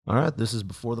All right, this is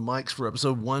Before the Mics for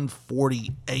episode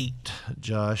 148,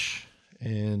 Josh.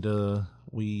 And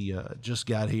we just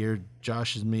got here.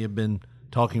 Josh and me have been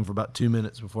talking for about 2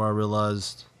 minutes before I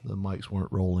realized the mics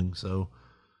weren't rolling. So,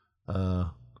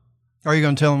 are you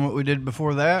going to tell them what we did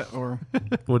before that, or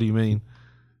what do you mean?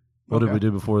 What did we do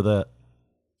before that?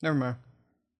 Never mind.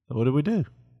 What did we do?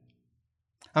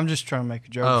 I'm just trying to make a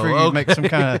joke. Oh, For you okay. to make some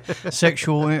kind of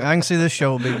sexual. I can see this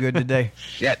show will be good today.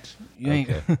 Shit. You ain't.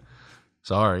 Okay.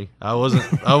 Sorry, I wasn't.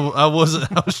 I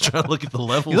wasn't. I was trying to look at the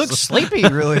levels. You look sleepy,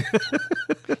 really.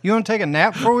 You want to take a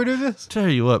nap before we do this? Tell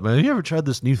you what, man. Have you ever tried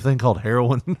this new thing called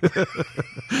heroin?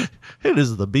 It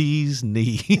is the bee's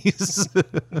knees.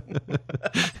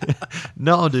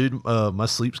 No, dude. My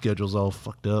sleep schedule's all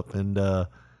fucked up,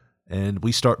 and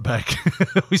we start back.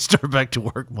 We start back to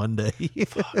work Monday.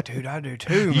 Fuck, dude, I do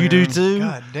too. You man. do too?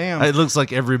 God damn. It looks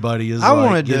like everybody is I like,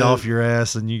 wanted get to- off your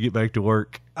ass and you get back to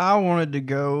work. I wanted to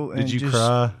go and Did you just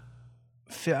cry?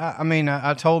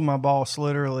 I told my boss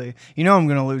literally, I'm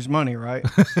going to lose money, right?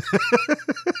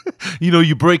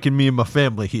 You're breaking me and my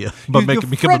family here by making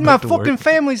me come threaten my back to work. fucking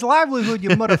family's livelihood, you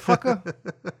motherfucker.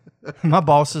 My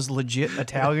boss is legit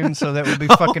Italian, so that would be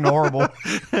fucking horrible.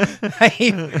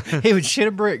 he would shit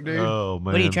a brick, dude. Oh, man.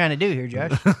 What are you trying to do here,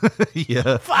 Josh?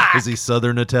 Yeah. Fuck. Is he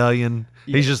Southern Italian?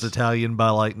 Yes. He's just Italian by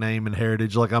like name and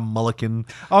heritage. Like I'm Mulligan.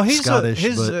 Oh, he's Scottish.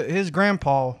 his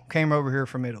grandpa came over here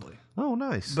from Italy, Oh,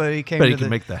 nice. but he came. Bet to he can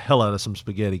make the hell out of some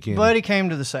spaghetti, can But he came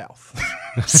to the South,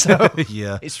 so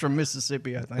Yeah. he's from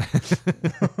Mississippi, I think.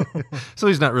 So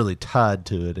he's not really tied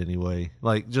to it anyway.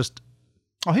 Like just.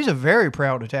 Oh, he's a very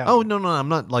proud Italian. Oh no, I'm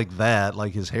not like that.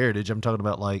 Like his heritage. I'm talking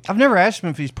about like. I've never asked him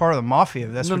if he's part of the mafia.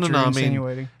 If that's what you're I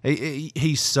insinuating. mean,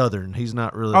 he's Southern. He's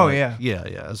not really. Oh, like- yeah. yeah.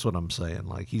 That's what I'm saying.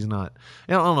 Like he's not.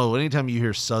 I don't know. Anytime you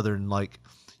hear Southern, like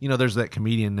there's that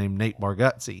comedian named Nate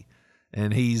Bargatze,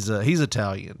 and he's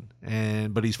Italian,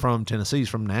 but he's from Tennessee. He's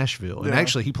from Nashville, and Yeah.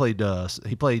 actually he played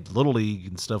Little League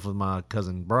and stuff with my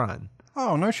cousin Brian.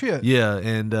 Oh, no shit. Yeah,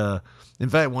 and in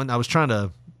fact, when I was trying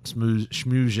to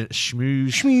schmooze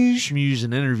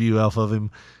an interview off of him,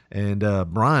 and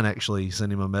Brian actually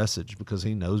sent him a message because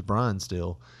he knows Brian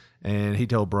still, and he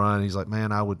told Brian, he's like,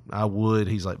 man, I would,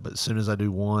 he's like, but as soon as I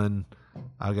do one,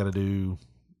 I got to do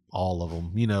all of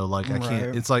them, like I can't.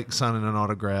 Right. It's like signing an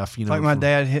autograph, It's like my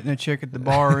dad hitting a chick at the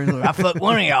bar. And like, I fucked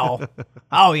one of y'all.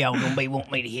 All y'all gonna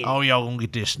want me to hit. Oh, y'all gonna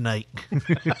get this snake.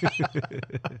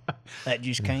 That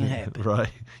just can't happen. Right.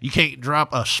 You can't drop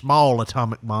a small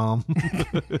atomic bomb.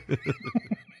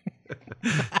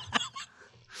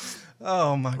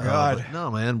 Oh my god. But no,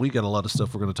 man, we got a lot of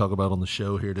stuff we're going to talk about on the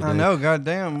show here today. I know.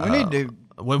 Goddamn. We need to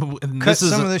And cut this some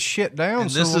isn't- of this shit down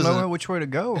and so this we'll know isn't- which way to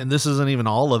go. And this isn't even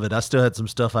all of it. I still had some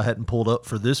stuff I hadn't pulled up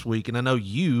for this week, and I know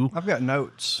I've got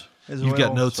notes. you've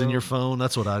got notes in your phone.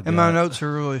 That's what I got. And my notes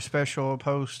are really special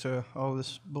opposed to all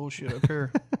this bullshit up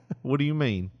here. What do you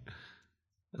mean?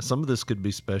 Some of this could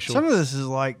be special. Some of this is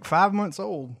like 5 months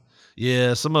old.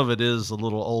 Yeah, some of it is a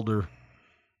little older.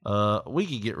 We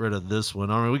could get rid of this one.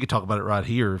 I mean, we could talk about it right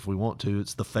here if we want to.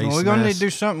 It's the face Well, we're gonna need mask. to do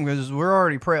something because we're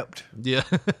already prepped. Yeah.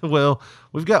 Well,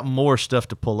 we've got more stuff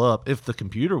to pull up. If the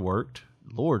computer worked,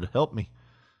 Lord help me.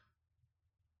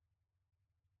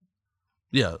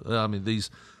 Yeah, I mean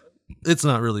it's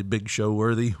not really big show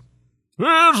worthy.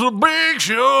 It's a big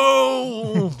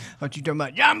show. What you talking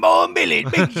about? John Boy and Billy,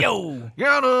 big show.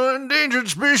 Got an endangered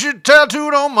species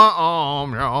tattooed on my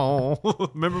arm,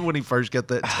 y'all. Remember when he first got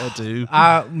that tattoo?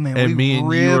 Man, And we me and you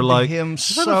ribbed were like, him "Is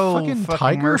that a so fucking fucking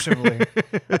tiger?" mercifully.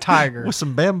 A tiger. With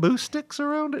some bamboo sticks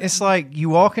around it? It's like you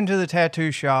walk into the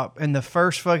tattoo shop and the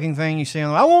first fucking thing you see,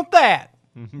 I want that.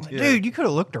 Like, dude, you could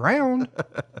have looked around.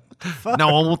 No,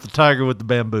 I want the tiger with the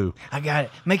bamboo. I got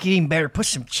it. Make it even better. Put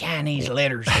some Chinese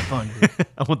letters up under it.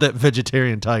 I want that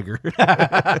vegetarian tiger.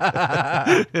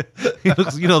 He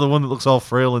looks, the one that looks all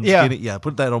frail and Yeah. skinny. Yeah,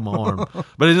 put that on my arm. But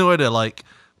there's no way to like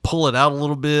pull it out a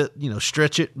little bit,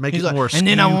 stretch it, make He's it like, more and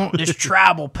then I askew. want this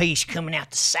tribal piece coming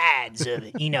out the sides of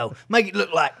it. Make it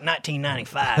look like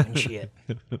 1995 and shit.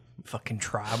 Fucking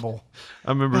tribal.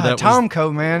 I remember that was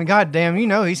Tomko, man. God damn,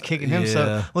 he's kicking himself.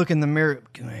 Yeah. Look in the mirror.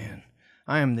 Man,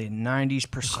 I am the 90s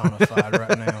personified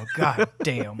right now. God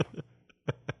damn.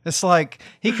 It's like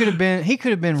he could have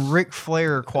been Ric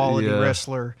Flair quality Yeah.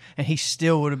 wrestler, and he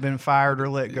still would have been fired or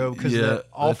let go because Yeah, the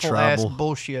awful ass tribal.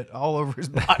 bullshit all over his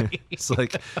body. It's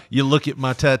like you look at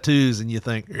my tattoos and you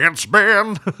think, it's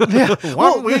been Well,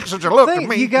 one week since you looked at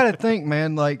me. You got to think,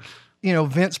 man. Like,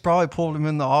 Vince probably pulled him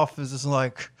in the office. It's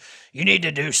like, you need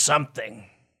to do something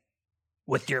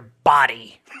with your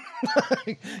body.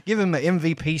 Give him an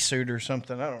MVP suit or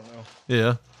something. I don't know.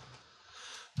 Yeah.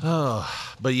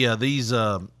 But yeah,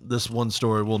 this one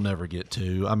story we'll never get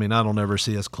to. I mean, I don't ever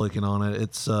see us clicking on it.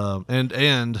 It's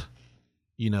and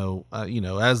you know,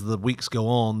 as the weeks go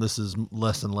on, this is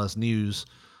less and less news.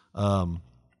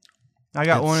 I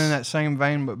got one in that same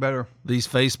vein, but better. These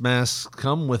face masks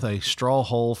come with a straw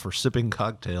hole for sipping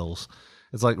cocktails.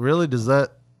 It's like, really? Isn't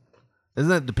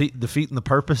that defeating the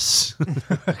purpose?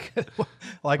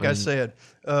 Like I said,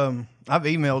 I've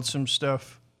emailed some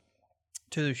stuff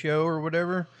to the show or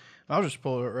whatever. I'll just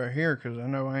pull it right here because I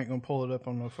know I ain't gonna pull it up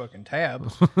on no fucking tab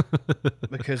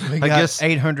because we got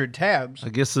 800 tabs. I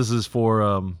guess this is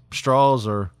for straws,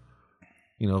 or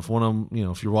if one of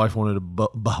them, if your wife wanted to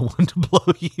buy one to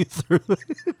blow you through it.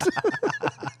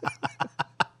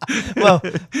 Well,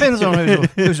 depends on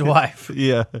whose wife.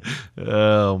 Yeah.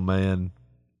 Oh man,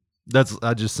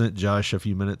 I just sent Josh a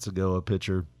few minutes ago a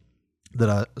picture that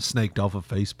I snaked off of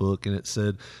Facebook, and it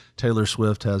said Taylor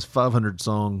Swift has 500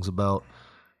 songs about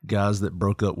guys that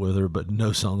broke up with her, but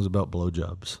no songs about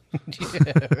blowjobs.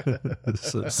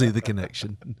 So see the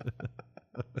connection.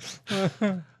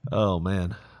 Oh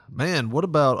man, what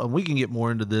about? We can get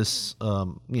more into this.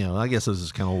 I guess this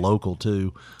is kind of local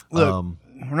too. Look,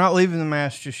 we're not leaving the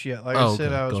mask just yet. Like I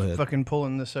said, I was fucking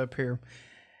pulling this up here.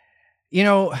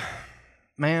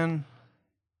 Man,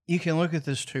 you can look at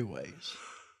this two ways.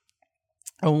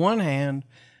 On one hand,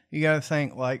 you got to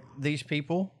think like these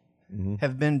people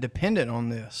have been dependent on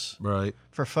this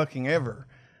for fucking ever.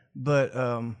 But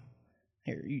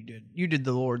here, you did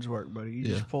the Lord's work, buddy. You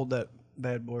just pulled that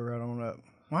bad boy right on up.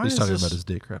 He's talking about his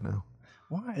dick right now.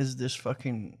 Why is this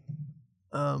fucking?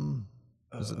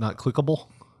 Is it not clickable?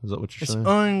 Is that what you're saying?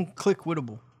 It's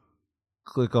unclickwittable.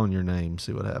 Click on your name,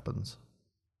 see what happens.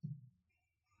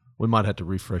 We might have to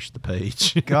refresh the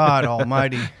page. God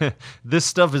almighty. This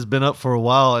stuff has been up for a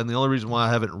while, and the only reason why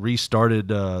I haven't restarted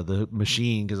the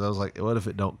machine, because I was like, what if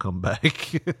it don't come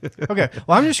back? Okay,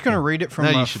 well, I'm just going to read it from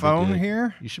my phone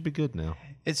here. You should be good now.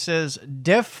 It says,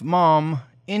 deaf mom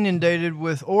inundated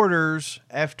with orders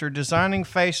after designing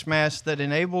face masks that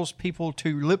enables people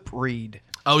to lip read.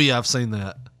 Oh, yeah, I've seen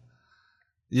that.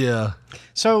 Yeah.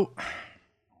 So,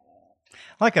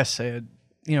 like I said,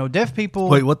 deaf people...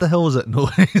 Wait, what the hell was that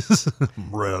noise?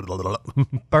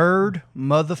 Bird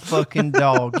motherfucking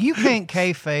dog. You can't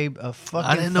kayfabe a fucking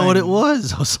I didn't know what it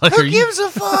was. I was like, who gives a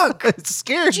fuck? It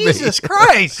scared me. Jesus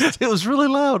Christ. It was really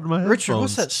loud in my headphones. Richard,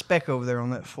 what's that speck over there on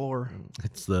that floor?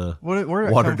 It's the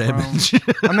where water damage.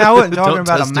 I mean, I wasn't talking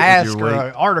about a mask or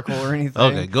an article or anything.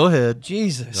 Okay, go ahead.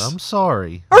 Jesus. I'm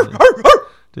sorry.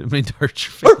 Didn't mean to hurt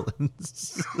your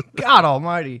feelings. God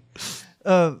almighty.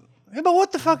 But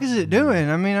what the fuck is it doing?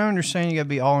 I mean, I understand you got to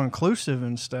be all inclusive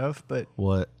and stuff, but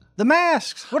what? The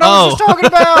masks. What I was just talking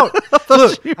about.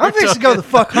 Look, I'm fixing to go the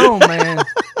fuck home, man.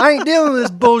 I ain't dealing with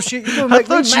this bullshit. You're gonna make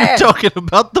me mad. I thought you were talking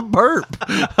about the burp.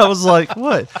 I was like,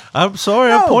 what? I'm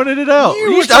sorry, I pointed it out.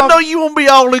 I know you won't be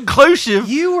all inclusive.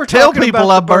 You were Tell people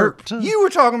I burped. You were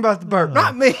talking about the burp,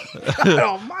 not me. God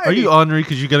almighty. Are you ornery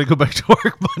because you got to go back to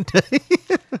work Monday?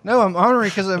 No, I'm ornery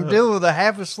because I'm dealing with a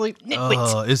half asleep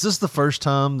nitwit. Is this the first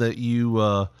time that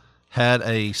you had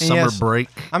a summer break?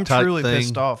 I'm type truly thing?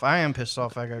 pissed off. I am pissed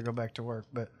off. I got to go back to work,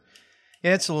 but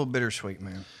yeah, it's a little bittersweet,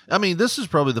 man. I mean, this is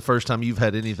probably the first time you've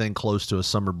had anything close to a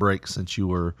summer break since you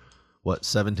were,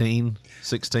 17,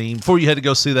 16? Before you had to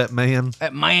go see that man?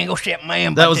 That man, go see that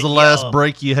man. That was the last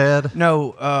break you had?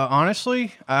 No,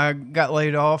 honestly, I got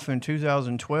laid off in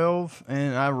 2012,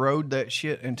 and I rode that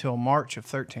shit until March of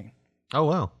 13. Oh,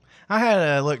 wow. I had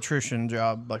an electrician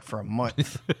job for a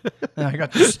month. And I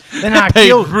got this. Then I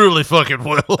killed really fucking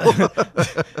well.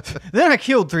 Then I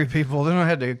killed 3 people. Then I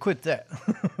had to quit that.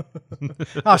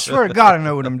 I swear to God, I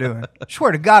know what I'm doing. I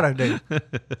swear to God, I do.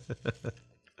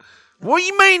 What do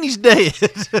you mean he's dead?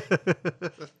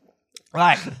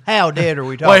 Like, how dead are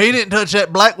we talking? Well, he didn't touch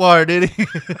that black wire, did he?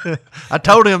 I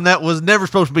told him that was never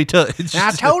supposed to be touched. And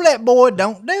I told that boy,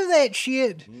 don't do that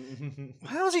shit.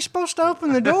 How is he supposed to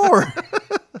open the door?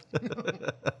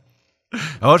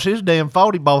 Oh, it's his damn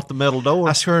fault he bought the metal door.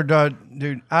 I swear to God,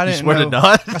 dude, I didn't know. You swear to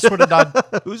God? I swear to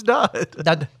God. Who's died?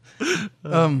 Dad.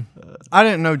 I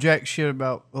didn't know jack shit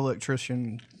about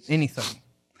electrician anything.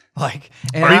 Or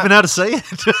even how to say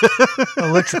it.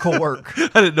 Electrical work.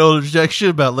 I didn't know there was jack shit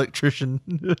about electrician.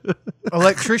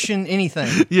 Electrician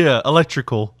anything. Yeah,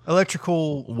 electrical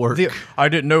work. I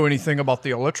didn't know anything about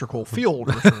the electrical field.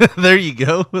 There you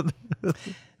go.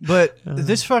 But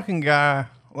this fucking guy,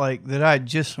 that I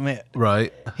just met.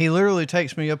 Right. He literally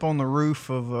takes me up on the roof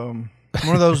of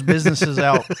one of those businesses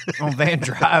out on Van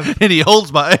Drive. And he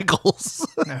holds my ankles.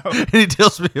 No. And he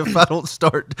tells me if I don't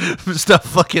stop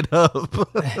fucking up.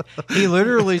 He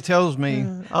literally tells me,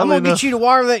 I'm going to get you to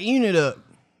wire that unit up.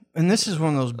 And this is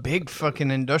one of those big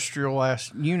fucking industrial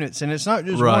ass units, and it's not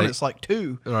just one; it's like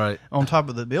two on top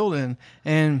of the building.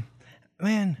 And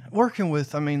man, working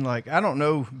with, I mean, like I don't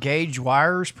know gauge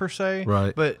wires per se,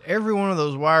 but every one of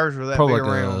those wires were that probably big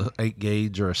like around. A 8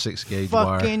 gauge or a 6 gauge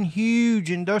wire. Fucking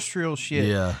huge industrial shit.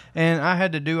 Yeah. And I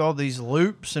had to do all these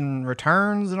loops and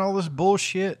returns and all this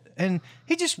bullshit. And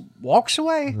he just walks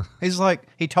away. He's like,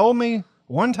 he told me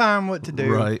one time what to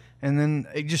do, and then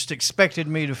he just expected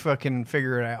me to fucking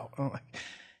figure it out. I'm like,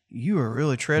 you are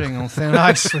really treading on thin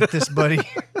ice with this, buddy.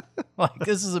 Like,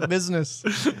 this is a business.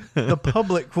 The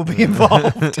public will be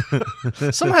involved.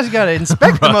 Somebody's got to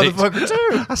inspect the motherfucker,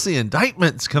 too. I see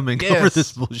indictments coming over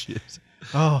this bullshit.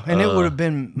 Oh, and it would have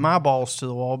been my balls to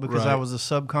the wall because I was a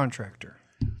subcontractor.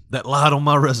 That lied on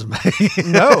my resume.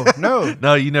 No.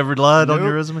 No, you never lied on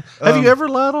your resume? Have you ever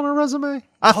lied on a resume?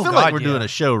 I feel like we're doing a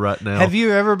show right now. Have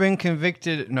you ever been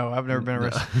convicted? No, I've never been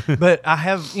arrested. But I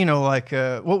have, like,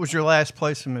 what was your last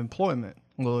place of employment?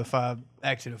 Well, if I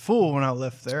acted a fool when I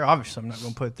left there, obviously I'm not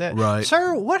going to put that. Right.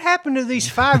 Sir, what happened to these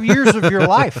 5 years of your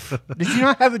life? Did you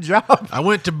not have a job? I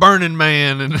went to Burning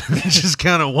Man and just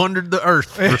kind of wandered the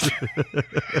earth for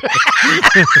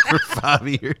 5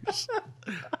 years.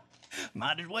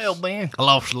 Might as well, man. I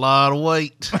lost a lot of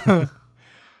weight.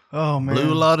 Oh, man.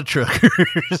 Blew a lot of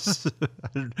truckers.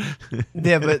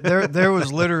 Yeah, but there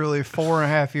was literally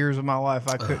 4.5 years of my life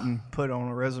I couldn't put on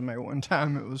a resume one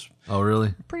time. It was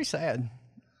pretty sad.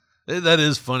 That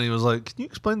is funny. It was like, can you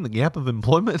explain the gap of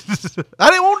employment?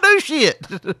 I didn't want to do shit.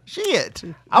 Shit.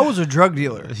 I was a drug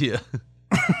dealer. Yeah.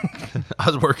 I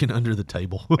was working under the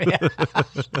table.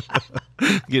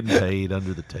 Getting paid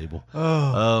under the table.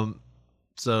 Oh.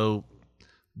 So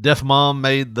Deaf Mom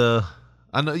made the...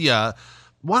 I know, yeah.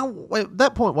 Why at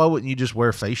that point, why wouldn't you just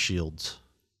wear face shields?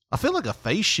 I feel like a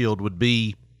face shield would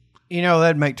be...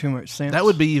 that'd make too much sense. That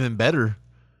would be even better.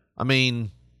 I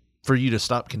mean... For you to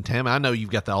stop contamination. I know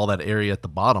you've got all that area at the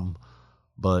bottom,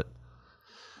 but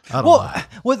I don't know.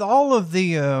 With all of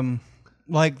the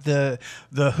like the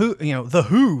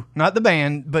WHO, not the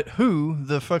band, but WHO,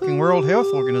 the fucking World Health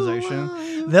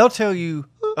Organization, they'll tell you,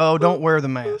 oh, don't wear the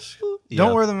mask.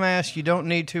 Don't wear the mask. You don't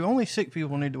need to. Only sick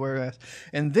people need to wear a mask.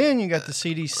 And then you got the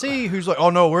CDC who's like,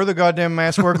 oh, no, wear the goddamn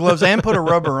mask, wear gloves, and put a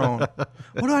rubber on.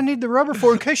 What do I need the rubber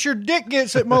for? In case your dick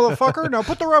gets it, motherfucker. Now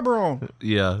put the rubber on.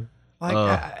 Yeah.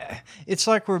 Like, it's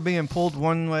like we're being pulled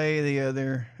one way or the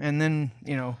other, and then,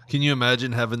 Can you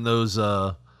imagine having those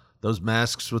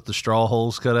masks with the straw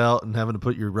holes cut out and having to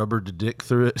put your rubber dick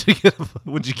through it?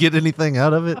 Would you get anything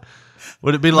out of it?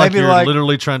 Would it be like maybe you're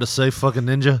literally trying to save fucking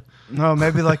Ninja? No,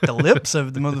 maybe like the lips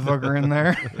of the motherfucker in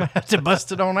there. I have to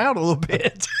bust it on out a little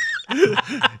bit.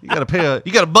 You got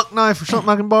a buck knife or something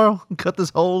I can borrow and cut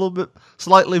this hole a little bit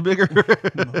slightly bigger?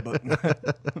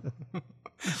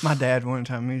 My dad one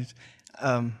time,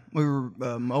 we were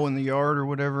mowing the yard or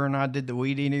whatever, and I did the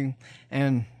weed eating,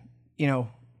 and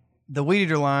the weed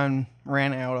eater line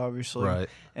ran out, obviously, right?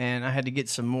 And I had to get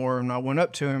some more. And I went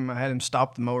up to him. I had him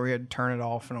stop the mower. He had to turn it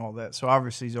off and all that. So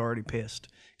obviously he's already pissed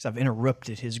because I've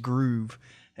interrupted his groove.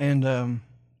 And I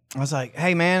was like,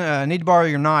 "Hey man, I need to borrow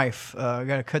your knife. I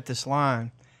got to cut this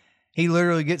line." He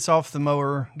literally gets off the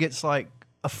mower, gets like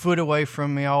a foot away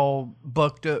from me, all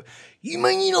bucked up. You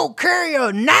mean you don't carry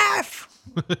a knife?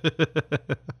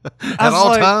 At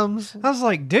all times? I was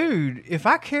like, dude, if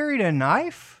I carried a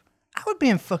knife, I would be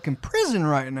in fucking prison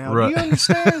right now. Right. Do you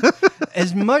understand?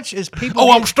 As much as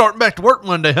people... I'm starting back to work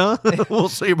Monday, huh? We'll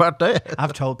see about that.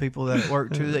 I've told people that at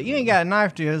work, too, that you ain't got a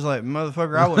knife, do you? It's like,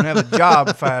 motherfucker, I wouldn't have a job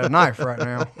if I had a knife right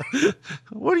now.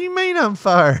 What do you mean I'm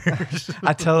fired?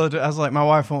 I was like, my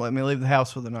wife won't let me leave the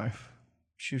house with a knife.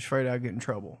 She was afraid I'd get in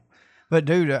trouble. But,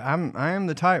 dude, I am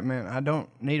the type, man, I don't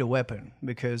need a weapon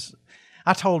because...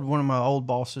 I told one of my old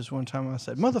bosses one time, I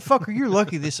said, motherfucker, you're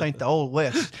lucky this ain't the Old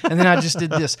West. And then I just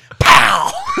did this,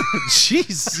 pow!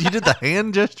 Jeez, you did the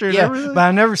hand gesture and everything? But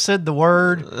I never said the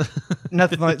word,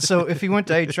 nothing like so if he went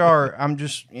to HR, I'm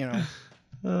just,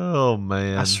 Oh,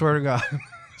 man. I swear to God,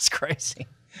 it's crazy.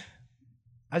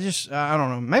 I don't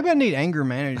know. Maybe I need anger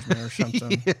management or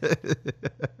something.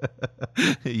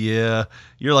 Yeah.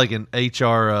 You're like an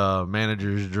HR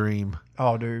manager's dream.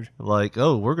 Oh, dude. Like,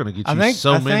 we're going to get you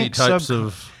many types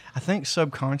of... I think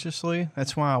subconsciously,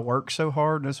 that's why I work so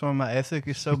hard. That's why my ethic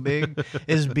is so big,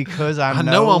 is because I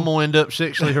know I'm going to end up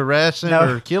sexually harassing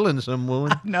or killing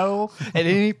someone. I know at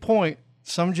any point,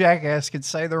 some jackass could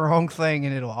say the wrong thing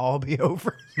and it'll all be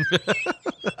over.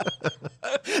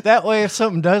 That way, if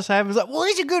something does happen, it's like, well,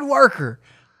 he's a good worker.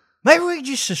 Maybe we can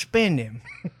just suspend him.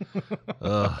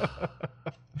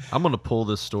 I'm going to pull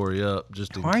this story up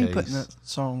just in case. Why are you putting that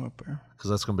song up there? Because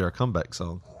that's going to be our comeback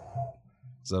song.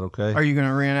 Is that okay? Are you going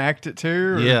to reenact it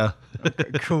too? Or? Yeah.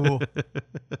 Okay, cool.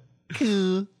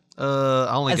 Cool.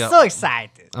 I'm so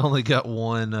excited. I only got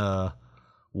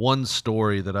one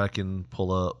story that I can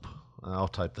pull up. I'll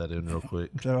type that in real quick.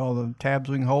 Is that all the tabs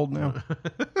we can hold now?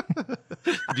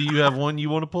 Do you have one you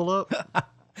want to pull up?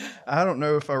 I don't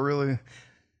know if I really.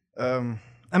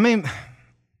 I mean,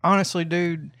 honestly,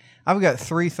 dude, I've got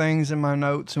 3 things in my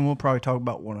notes, and we'll probably talk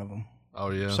about one of them. Oh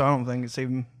yeah. So I don't think it's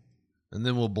even. And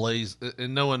then we'll blaze.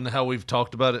 And knowing how we've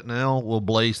talked about it now, we'll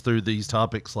blaze through these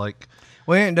topics like.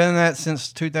 We ain't done that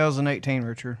since 2018,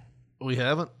 Richard. We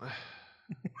haven't.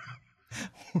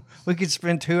 We could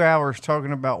spend 2 hours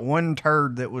talking about one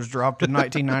turd that was dropped in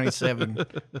 1997.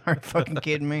 Are you fucking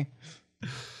kidding me?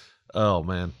 Oh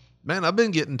man, I've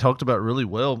been getting talked about really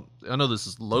well. I know this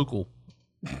is local,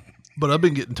 but I've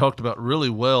been getting talked about really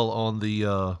well on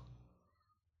the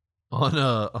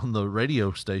on the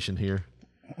radio station here.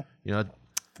 You know,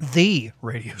 the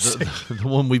radio station, the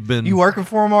one we've been. You working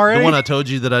for them already? The one I told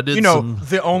you that I did.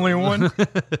 The only one.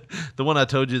 The one I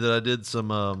told you that I did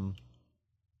some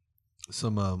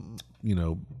you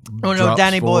know. Oh no,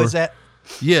 Danny Boy's that.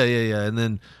 Yeah. And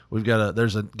then we've got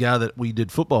there's a guy that we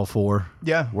did football for.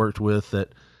 Yeah. Worked with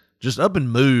that just up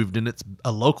and moved, and it's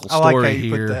a local story I like how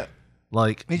you here. put that.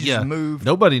 Like, he just moved.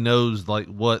 Nobody knows like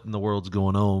what in the world's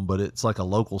going on, but it's like a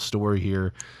local story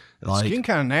here. Like, it's getting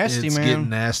kind of nasty, it's man. It's getting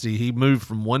nasty. He moved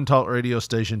from one talk radio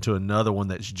station to another one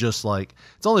that's just like,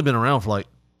 it's only been around for like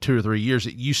 2 or 3 years.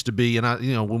 It used to be, and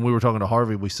when we were talking to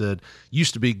Harvey, we said,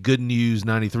 used to be Good News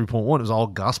 93.1. It was all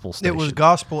gospel station. It was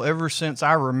gospel ever since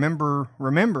I remember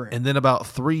remembering. And then about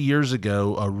 3 years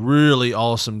ago, a really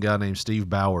awesome guy named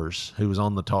Steve Bowers, who was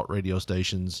on the talk radio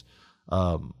stations,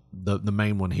 the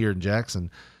main one here in Jackson,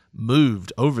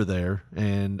 moved over there.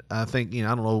 And I think, I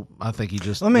don't know, I think he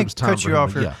just... Let me cut you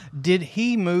off here. Yeah. Did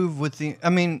he move with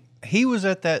he was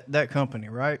at that company,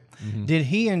 right? Mm-hmm. Did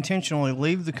he intentionally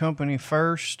leave the company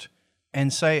first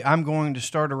and say, I'm going to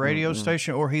start a radio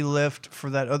station, or he left for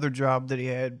that other job that he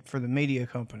had for the media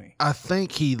company? I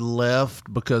think he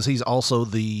left because he's also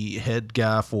the head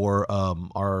guy for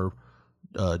our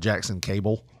Jackson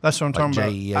Cable. That's what I'm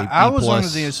talking about. I was under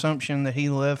the assumption that he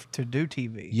left to do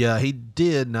TV. Yeah, he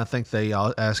did, and I think they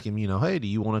asked him, hey, do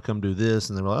you want to come do this?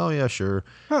 And they were like, oh, yeah, sure.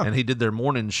 Huh. And he did their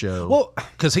morning show. Well,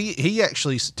 because he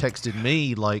actually texted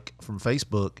me, like, from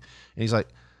Facebook, and he's like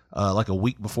a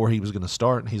week before he was going to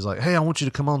start, and he's like, hey, I want you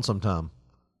to come on sometime.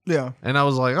 Yeah. And I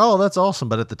was like, oh, that's awesome.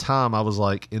 But at the time, I was,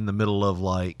 like, in the middle of,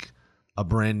 like, a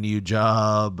brand new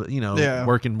job,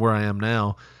 working where I am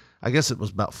now. I guess it was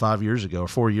about 5 years ago or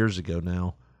 4 years ago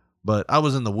now. But I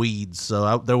was in the weeds,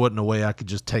 so there wasn't a way I could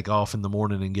just take off in the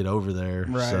morning and get over there.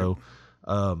 Right. So,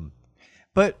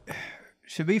 but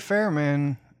to be fair,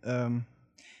 man,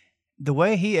 the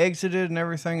way he exited and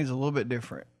everything is a little bit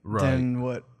different than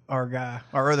what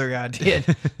our other guy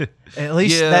did. At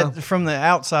least that from the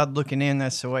outside looking in,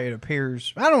 that's the way it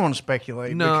appears. I don't want to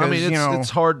speculate. No, because, I mean it's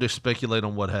hard to speculate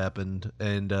on what happened,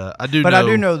 and I do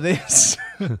know this.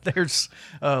 There's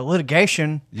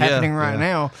litigation happening right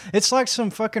now. It's like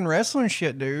some fucking wrestling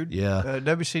shit, dude. Yeah,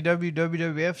 WCW,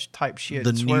 WWF type shit.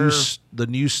 The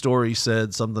news story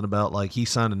said something about like he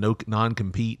signed a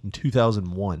non-compete in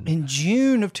 2001. In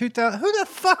June of 2000. Who the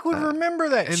fuck would remember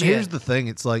that and shit? Here's the thing.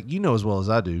 It's like, as well as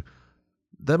I do,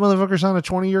 that motherfucker signed a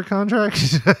 20-year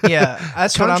contract. Yeah,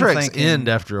 that's what I'm thinking. Contracts end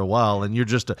after a while, and you're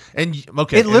just It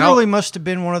literally must have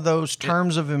been one of those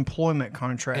terms of employment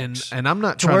contracts. And I'm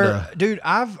not trying to, dude.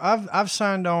 I've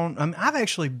signed on. I've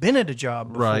actually been at a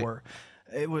job before.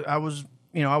 Right.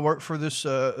 I worked for this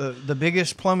the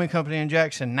biggest plumbing company in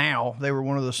Jackson. Now they were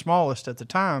one of the smallest at the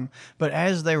time, but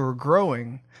as they were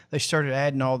growing, they started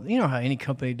adding all. You know how any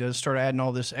company does, start adding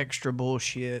all this extra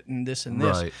bullshit and this and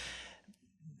this. Right.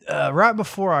 Right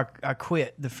before I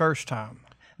quit the first time,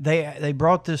 they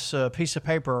brought this piece of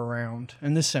paper around,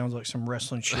 and this sounds like some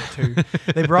wrestling shit too.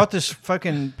 They brought this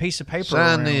fucking piece of paper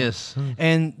around,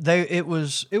 and it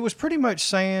was pretty much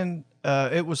saying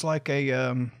it was like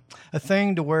a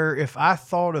thing to where if I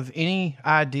thought of any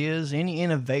ideas, any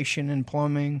innovation in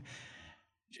plumbing,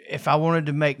 if I wanted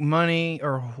to make money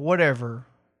or whatever,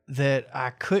 that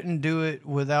I couldn't do it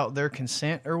without their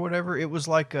consent or whatever. It was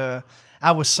like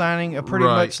I was signing a pretty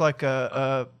much like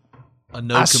a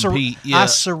no-compete. I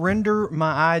surrender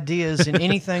my ideas and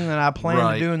anything that I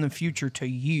plan to do in the future to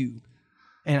you,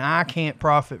 and I can't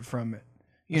profit from it.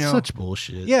 Such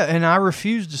bullshit. Yeah, and I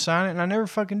refused to sign it, and I never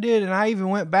fucking did. And I even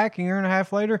went back a year and a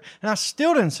half later, and I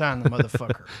still didn't sign the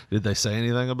motherfucker. Did they say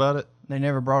anything about it? They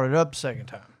never brought it up the second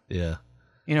time. Yeah.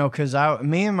 Because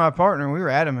me and my partner, we were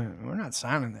adamant, we're not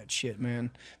signing that shit,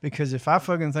 man. Because if I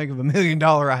fucking think of $1 million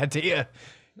idea,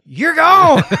 You're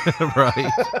gone.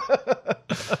 Right.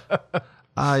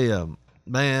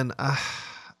 Man,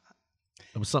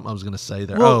 it was something I was going to say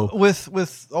there. Well,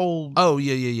 with old. Oh,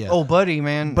 yeah. Old buddy,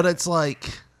 man. But it's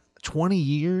like 20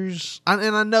 years.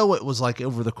 And I know it was like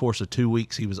over the course of 2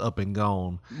 weeks he was up and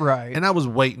gone. Right. And I was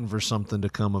waiting for something to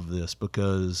come of this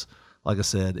because, like I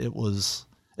said, it was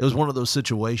one of those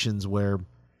situations where,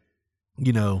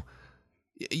 you know,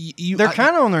 they're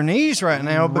kind of on their knees right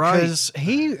now because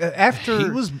he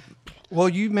was. Well,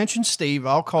 you mentioned Steve.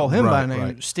 I'll call him by name.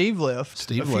 Right. Steve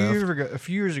left. A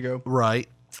few years ago. Right.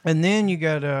 And then you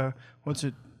got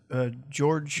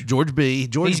George B.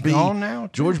 He's gone now.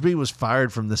 Too? George B. was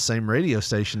fired from the same radio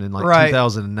station in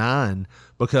 2009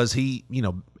 because he, you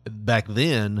know, back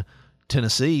then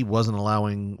Tennessee wasn't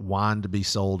allowing wine to be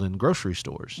sold in grocery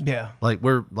stores. Yeah. Like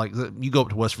you go up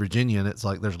to West Virginia and it's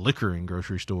like there's liquor in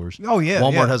grocery stores. Oh yeah.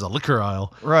 Walmart has a liquor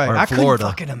aisle. Right. Or in Florida.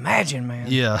 Couldn't fucking imagine, man.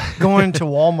 Yeah. Going to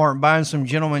Walmart and buying some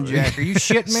Gentleman Jack. Are you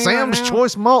shitting me? Sam's right now?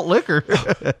 Choice malt liquor.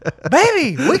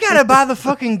 Baby, we gotta buy the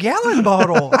fucking gallon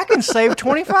bottle. I can save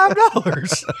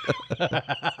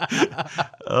 $25.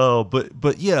 Oh,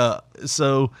 but yeah,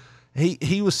 so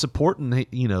He was supporting,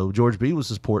 you know, George B. was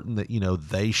supporting that, you know,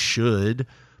 they should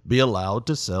be allowed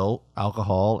to sell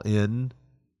alcohol in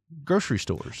grocery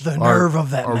stores. The nerve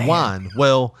of that man. Or wine.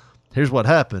 Well, here's what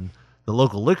happened. The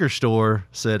local liquor store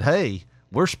said, hey,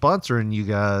 we're sponsoring you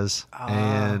guys,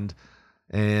 and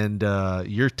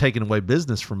you're taking away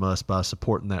business from us by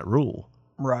supporting that rule.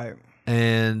 Right.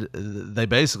 And they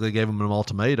basically gave them an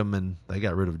ultimatum, and they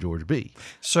got rid of George B.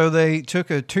 So they took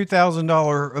a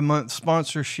 $2,000 a month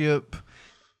sponsorship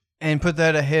and put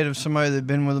that ahead of somebody that had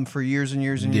been with them for years and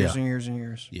years and years and years and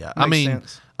years. Yeah, Makes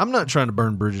sense. I'm not trying to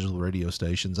burn bridges with radio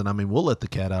stations, and I mean we'll let the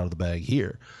cat out of the bag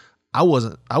here. I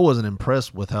wasn't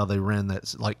impressed with how they ran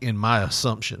that. Like in my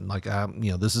assumption, like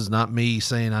this is not me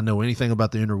saying I know anything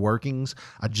about the inner workings.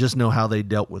 I just know how they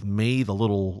dealt with me, the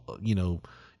little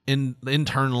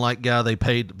intern like guy they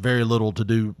paid very little to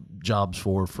do jobs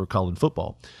for calling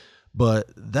football.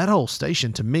 But that whole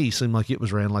station to me seemed like it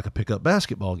was ran like a pickup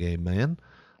basketball game, man.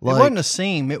 Like, it wasn't a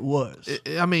seam, it was.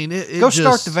 Go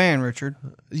start the van, Richard.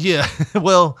 Yeah,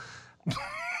 well,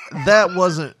 that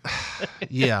wasn't.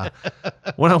 Yeah,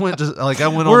 when I went to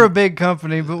We're a big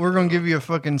company, but we're gonna give you a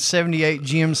fucking '78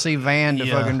 GMC van to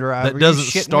fucking drive. That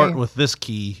doesn't start with this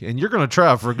key, and you're gonna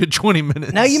try for a good 20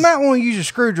 minutes. Now you might want to use a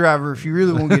screwdriver if you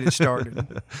really want to get it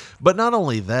started. But not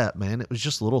only that, man, it was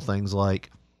just little things like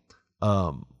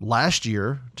last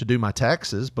year to do my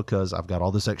taxes because I've got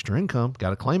all this extra income,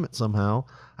 got to claim it somehow.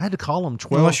 I had to call them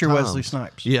 12 Unless you're times. Wesley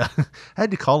Snipes. Yeah, I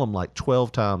had to call them like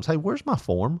 12 times. Hey, where's my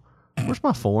form? Where's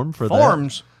my form for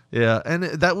Forms? That? Yeah, and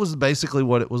that was basically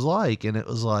what it was like. And it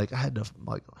was like I had to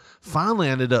finally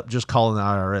ended up just calling the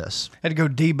IRS. Had to go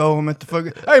debo him at the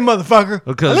fucking. Hey, motherfucker!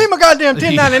 Because, I need my goddamn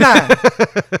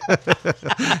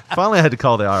 1099. Finally, I had to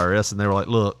call the IRS, and they were like,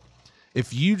 "Look,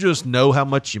 if you just know how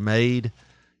much you made,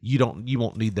 you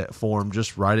won't need that form.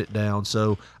 Just write it down."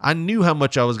 So I knew how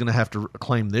much I was going to have to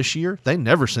claim this year. They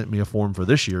never sent me a form for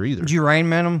this year either. Did you Rain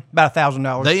Man them? About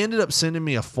 $1,000. They ended up sending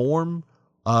me a form,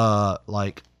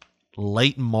 like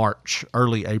late March,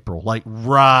 early April. Like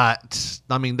right.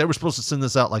 I mean, they were supposed to send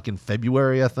this out like in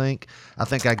February. I think I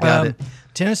got it.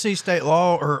 Tennessee state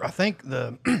law, or I think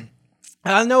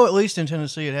I know at least in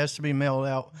Tennessee it has to be mailed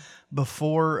out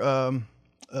before.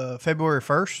 February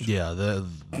 1st. Yeah,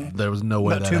 there was no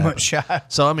way Not that too happened. much shy.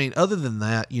 So, I mean, other than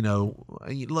that,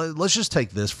 let's just take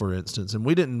this for instance, and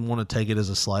we didn't want to take it as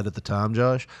a slight at the time,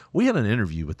 Josh. We had an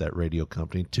interview with that radio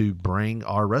company to bring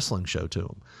our wrestling show to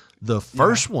them. The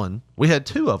first one, we had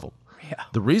two of them. Yeah.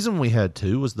 The reason we had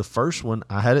two was the first one,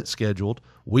 I had it scheduled.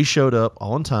 We showed up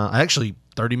on time, actually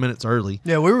 30 minutes early.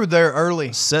 Yeah, we were there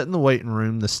early. Sat in the waiting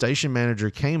room. The station manager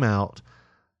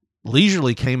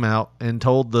leisurely came out and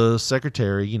told the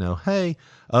secretary, hey,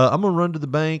 I'm going to run to the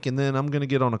bank and then I'm going to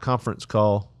get on a conference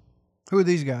call. Who are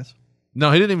these guys?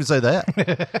 No, he didn't even say that. I'm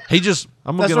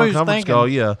going to get on a conference call.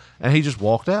 Yeah. And he just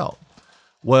walked out.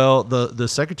 Well, the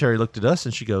secretary looked at us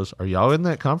and she goes, "Are y'all in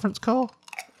that conference call?"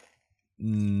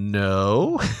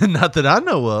 No, not that I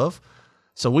know of.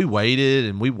 So we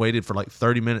waited for like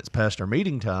 30 minutes past our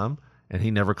meeting time and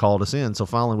he never called us in. So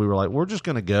finally we were like, we're just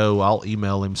going to go. I'll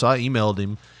email him. So I emailed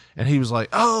him. And he was like,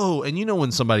 oh, and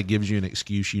when somebody gives you an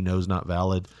excuse you know is not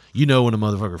valid, when a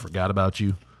motherfucker forgot about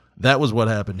you. That was what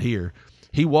happened here.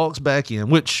 He walks back in,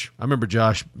 which I remember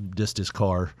Josh dissed his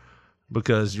car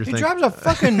because he drives a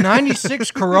fucking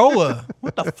 96 Corolla.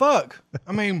 What the fuck?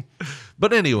 I mean.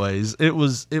 But anyways, it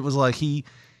was like he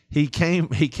came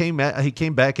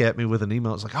back at me with an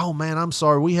email. It's like, oh man, I'm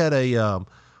sorry. We had a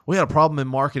we had a problem in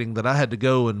marketing that I had to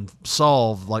go and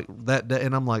solve like that day.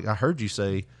 And I'm like, I heard you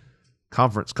say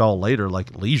conference call later,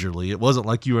 like leisurely. It wasn't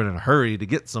like you were in a hurry to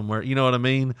get somewhere. You know what I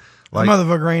mean? Like, my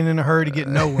motherfucker ain't in a hurry to get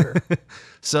nowhere.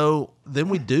 So then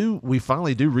we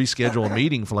finally do reschedule a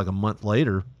meeting for like a month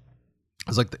later. It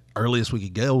was like the earliest we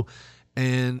could go.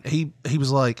 And he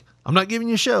was like, I'm not giving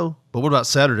you a show, but what about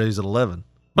Saturdays at 11?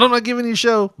 But I'm not giving you a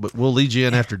show, but we'll lead you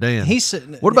in after Dan. He's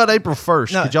sitting. What about April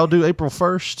 1st? No, could y'all do April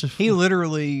 1st?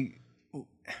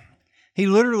 He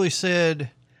literally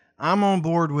said, I'm on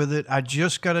board with it. I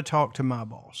just got to talk to my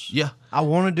boss. Yeah. I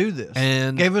want to do this.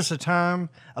 And gave us a time,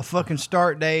 a fucking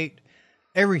start date,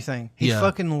 everything. He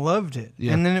fucking loved it.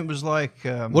 Yeah. And then it was like...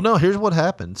 well, no, here's what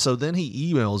happened. So then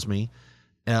he emails me.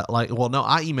 I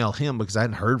emailed him because I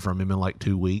hadn't heard from him in like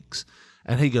 2 weeks.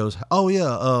 And he goes, oh, yeah,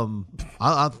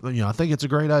 I think it's a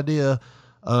great idea.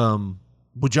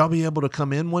 Would y'all be able to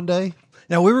come in one day?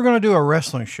 Now, we were going to do a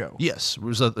wrestling show. Yes. It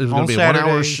was going to be a 1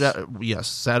 hour. Yes.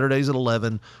 Saturdays at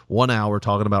 11, 1 hour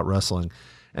talking about wrestling.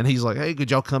 And he's like, hey,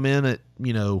 could y'all come in at,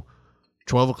 12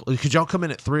 o'clock? Could y'all come in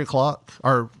at 3 o'clock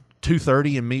or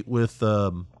 2:30 and meet with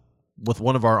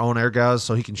one of our on-air guys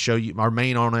so he can show you our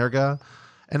main on-air guy?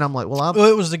 And I'm like, well,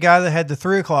 it was the guy that had the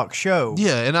 3 o'clock show.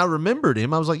 Yeah, and I remembered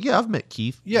him. I was like, yeah, I've met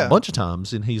Keith a bunch of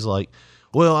times. And he's like,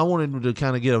 well, I wanted him to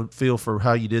kind of get a feel for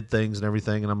how you did things and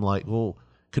everything. And I'm like, well,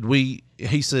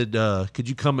 he said, could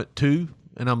you come at 2?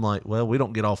 And I'm like, well, we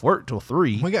don't get off work till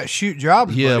 3. We got shoot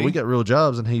jobs, Yeah, buddy. We got real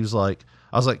jobs. And he was like,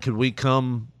 I was like, could we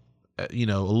come, a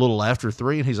little after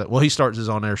 3? And he's like, well, he starts his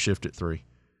on-air shift at 3.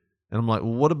 And I'm like,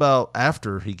 well, what about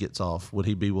after he gets off? Would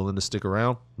he be willing to stick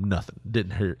around? Nothing.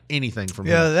 Didn't hear anything from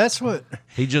him. Yeah, that's what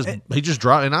he just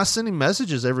dropped. And I sent him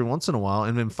messages every once in a while.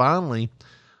 And then finally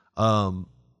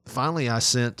I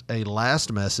sent a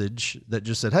last message that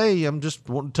just said, hey, I'm just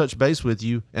wanting to touch base with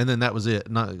you. And then that was it.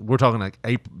 We're talking like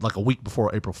a week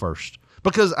before April 1st,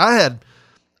 because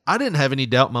I didn't have any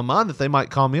doubt in my mind that they might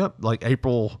call me up like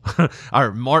April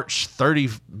or March 30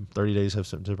 days have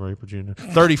September, April, June,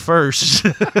 31st.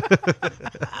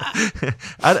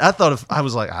 I thought I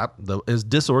was like, as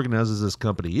disorganized as this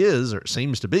company is, or it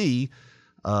seems to be,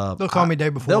 they'll call me day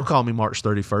before. They'll call me March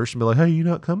 31st and be like, hey, you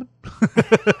not coming?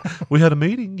 We had a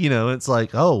meeting, it's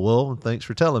like, oh, well, thanks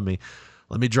for telling me.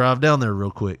 Let me drive down there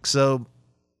real quick. So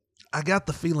I got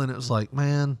the feeling it was like,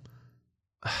 man,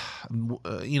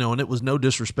 and it was no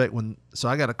disrespect so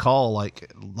I got a call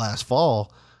like last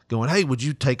fall going, hey, would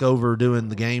you take over doing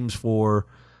the games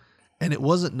and it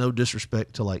wasn't no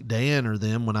disrespect to like Dan or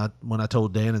them when I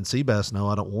told Dan and Seabass, no,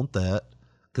 I don't want that,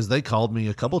 because they called me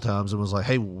a couple times and was like,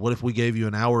 hey, what if we gave you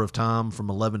an hour of time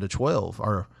from 11 to 12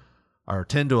 or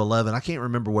 10 to 11? I can't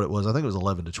remember what it was. I think it was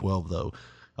 11 to 12 though.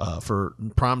 For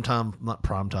prime time, not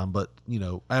prime time, but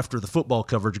after the football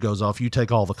coverage goes off, you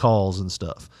take all the calls and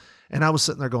stuff. And I was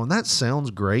sitting there going, that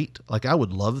sounds great. Like, I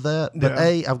would love that. But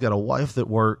I've got a wife that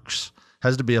works,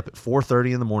 has to be up at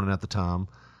 4:30 in the morning at the time.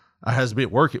 I has to be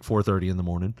at work at 4:30 in the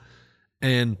morning,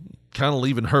 and kind of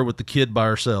leaving her with the kid by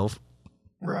herself.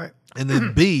 Right. And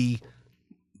then B,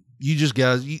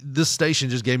 this station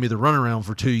just gave me the runaround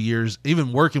for 2 years.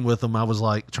 Even working with them, I was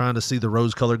like trying to see the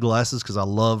rose-colored glasses because I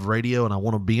love radio and I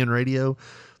want to be in radio.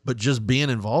 But just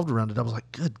being involved around it, I was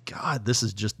like, good God, this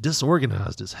is just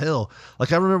disorganized as hell.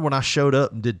 Like, I remember when I showed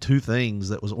up and did 2 things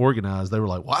that was organized, they were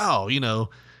like, wow,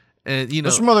 and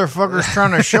this motherfucker's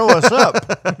trying to show us up.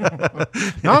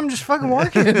 No, I'm just fucking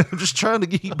working. I'm just trying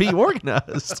to be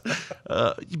organized.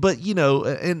 But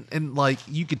and like,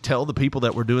 you could tell the people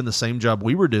that were doing the same job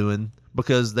we were doing,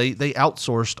 because they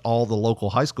outsourced all the local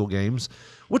high school games,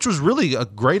 which was really a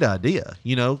great idea,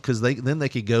 because they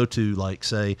could go to, like,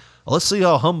 say, let's see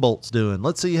how Humboldt's doing.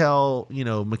 Let's see how,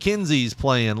 McKenzie's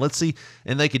playing. Let's see.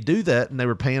 And they could do that, and they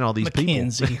were paying all these people.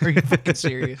 McKenzie, are you fucking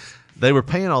serious? They were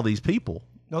paying all these people.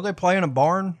 Don't they play in a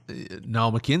barn? No,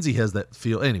 McKenzie has that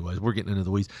feel. Anyways, we're getting into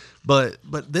the weeds. But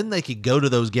then they could go to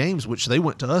those games, which they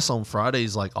went to us on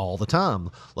Fridays like all the time.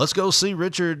 Let's go see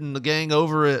Richard and the gang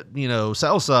over at,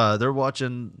 Southside. They're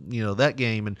watching, that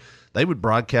game. And they would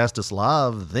broadcast us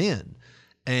live then.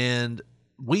 And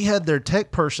we had their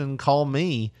tech person call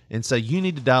me and say, you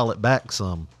need to dial it back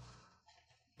some.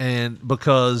 And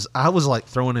because I was like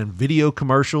throwing in video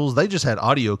commercials, they just had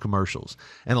audio commercials.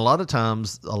 And a lot of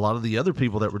times, a lot of the other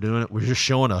people that were doing it were just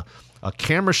showing a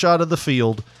camera shot of the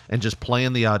field and just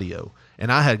playing the audio.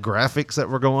 And I had graphics that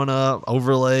were going up,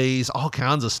 overlays, all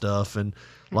kinds of stuff. And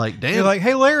like, damn. You're like,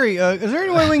 hey, Larry, is there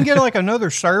any way we can get like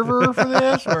another server for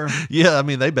this? Or yeah, I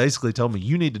mean, they basically told me,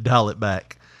 you need to dial it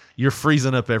back. you're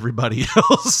freezing up everybody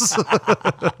else.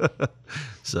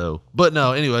 So, but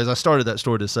no, anyways, I started that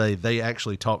story to say they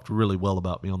actually talked really well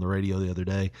about me on the radio the other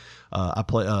day.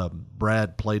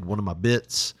 Brad played one of my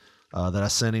bits that I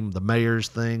sent him, the mayor's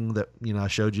thing that, I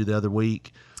showed you the other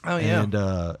week. Oh,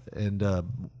 yeah. And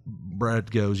Brad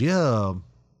goes, yeah,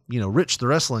 Rich the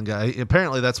wrestling guy.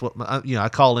 Apparently that's what I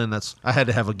call in. I had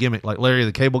to have a gimmick like Larry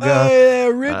the Cable Guy. Yeah,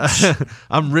 Rich.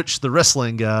 I'm Rich the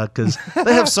wrestling guy because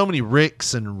they have so many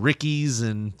Ricks and Rickies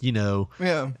and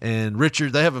and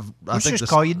Richard. They have I think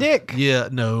just call you Dick. Yeah,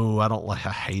 no, I don't like.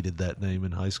 I hated that name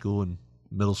in high school and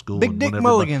middle school. Big Dick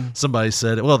Mulligan. Somebody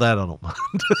said it. Well, that I don't mind.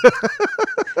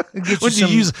 When you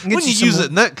use it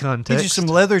in that context, get you some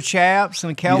leather chaps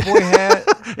and a cowboy hat.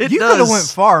 You could have went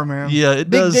far, man. Yeah, it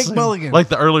Big does. Dick Mulligan, like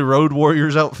the early Road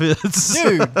Warriors outfits,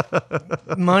 dude.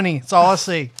 Money, that's all I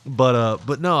see.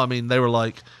 But no, I mean they were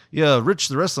like, yeah, Rich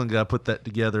the wrestling guy put that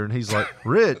together, and he's like,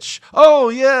 Rich, oh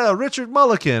yeah, Richard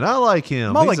Mulligan, I like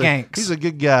him. Mulliganks. He's a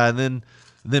good guy. And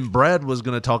then Brad was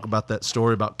going to talk about that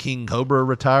story about King Cobra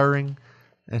retiring.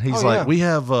 And he's we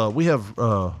have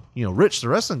Rich the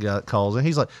wrestling guy that calls in.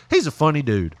 He's like, he's a funny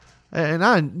dude.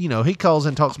 And he calls in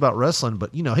and talks about wrestling,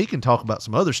 but he can talk about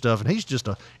some other stuff, and he's just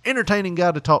a entertaining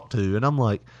guy to talk to. And I'm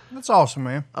like, that's awesome,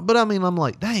 man. But I mean, I'm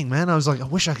like, dang, man, I was like, I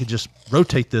wish I could just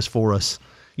rotate this for us.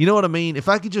 You know what I mean? If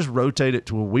I could just rotate it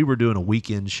to where we were doing a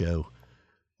weekend show,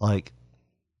 like,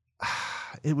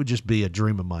 it would just be a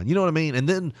dream of mine. You know what I mean? And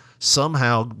then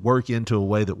somehow work into a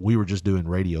way that we were just doing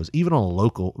radios, even on a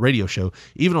local radio show,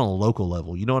 even on a local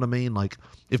level. You know what I mean? Like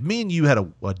if me and you had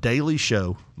a daily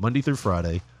show Monday through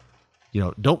Friday,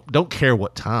 don't care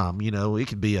what time, it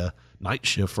could be a night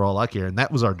shift for all I care. And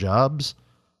that was our jobs.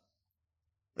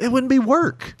 It wouldn't be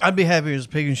work. I'd be happy as a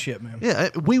pig and shit, man. Yeah,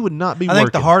 we would not be working. I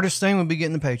think the hardest thing would be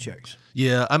getting the paychecks.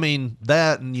 Yeah, I mean,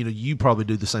 that, and you probably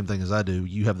do the same thing as I do.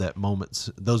 You have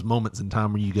those moments in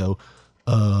time where you go,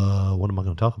 what am I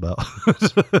going to talk about?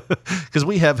 Because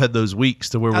we have had those weeks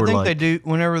to where I think they do,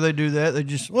 whenever they do that, they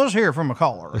just, let's hear it from a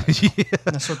caller. Yeah.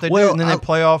 That's what they do, and then they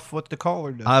play off what the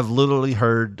caller does. I've literally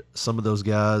heard some of those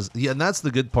guys, and that's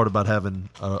the good part about having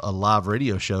a live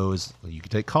radio show is you can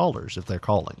take callers if they're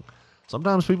calling.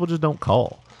 Sometimes people just don't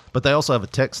call, but they also have a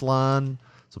text line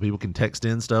so people can text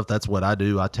in stuff. That's what I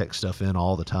do. I text stuff in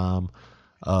all the time.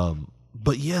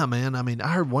 But yeah, man, I mean, I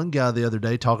heard one guy the other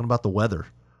day talking about the weather.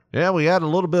 Yeah, we had a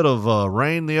little bit of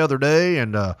rain the other day,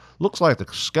 and looks like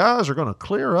the skies are going to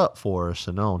clear up for us.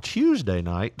 And on Tuesday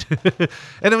night,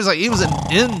 and it was an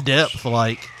in-depth,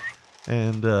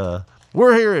 and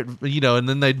we're here at, and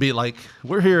then they'd be like,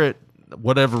 we're here at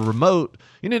whatever remote.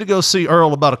 You need to go see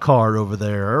Earl about a car over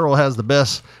there. Earl has the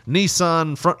best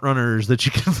Nissan front runners that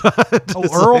you can find. Oh,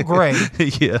 Earl Grey.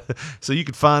 Yeah. So you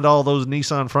can find all those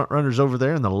Nissan front runners over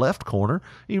there in the left corner.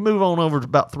 You move on over to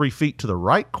about 3 feet to the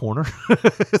right corner.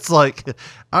 It's like,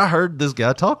 I heard this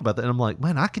guy talk about that, and I'm like,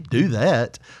 man, I could do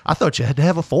that. I thought you had to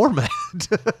have a format.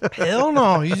 Hell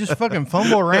no. You just fucking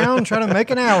fumble around trying to make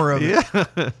an hour of it.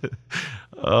 Yeah.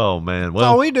 Oh, man. Well,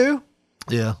 that's all we do.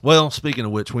 Yeah. Well, speaking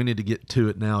of which, we need to get to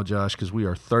it now, Josh, because we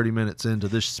are 30 minutes into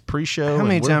this pre-show. How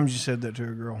many times you said that to a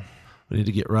girl? We need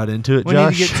to get right into it,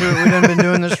 Josh. We need to get to it. We've done been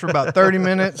doing this for about 30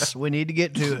 minutes. We need to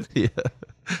get to it. Yeah.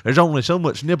 There's only so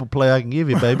much nipple play I can give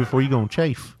you, baby, before you're going to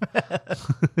chafe. You're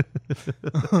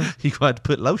going to have to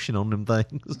put lotion on them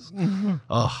things. Mm-hmm.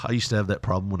 Oh, I used to have that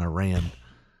problem when I ran.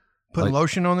 Put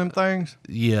lotion on them things?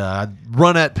 Yeah, I'd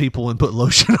run at people and put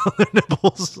lotion on their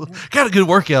nipples. Got a good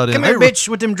workout in. Come here, bitch,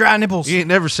 with them dry nipples. You ain't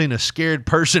never seen a scared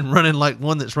person running like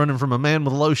one that's running from a man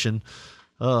with lotion.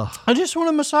 I just want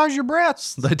to massage your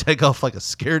breasts. They take off like a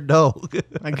scared dog.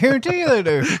 I guarantee you they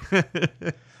do.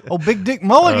 Oh, Big Dick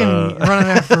Mulligan running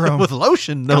after him. With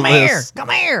lotion, no less. Come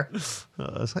here.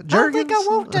 I don't think I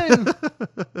want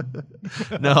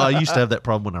to. No, I used to have that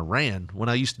problem when I ran. When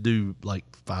I used to do like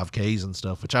 5Ks and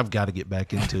stuff, which I've got to get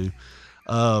back into.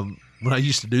 When I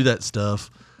used to do that stuff.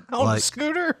 On a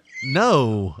scooter?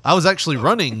 No, I was actually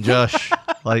running, Josh.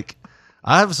 Like,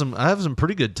 I have some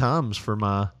pretty good times for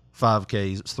my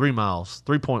 5Ks. It's 3 miles,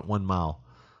 3.1 mile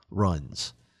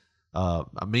runs.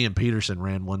 Me and Peterson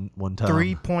ran one time.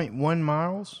 3.1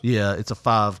 miles? Yeah, it's a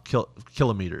 5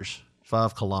 kilometers,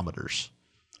 5 kilometers.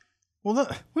 Well,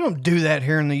 we don't do that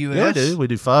here in the U.S. Yeah, we do. We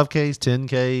do 5Ks,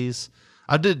 10Ks.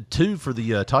 I did 2 for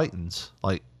the Titans,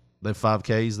 like the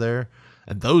 5Ks there,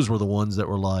 and those were the ones that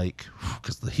were like,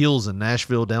 because the hills in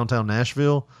Nashville, downtown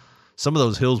Nashville, some of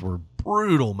those hills were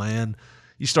brutal, man.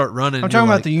 you start running. I'm talking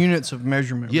about the units of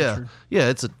measurement. Yeah, Richard. yeah.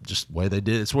 It's just the way they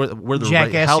did it. It's where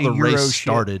how the race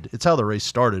started. It's how the race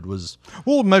started was.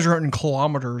 We'll measure it in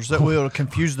kilometers. That will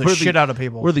confuse the shit out of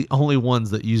people. We're the only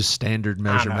ones that use standard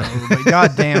measurement. I know,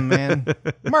 goddamn, man,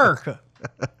 America.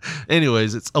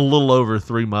 Anyways, it's a little over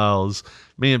 3 miles.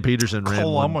 Me and Peterson ran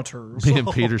kilometers. Me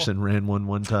and Peterson ran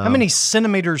one time. How many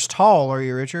centimeters tall are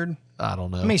you, Richard? I don't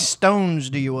know. How many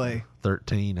stones do you weigh?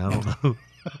 13. I don't know.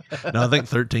 No, I think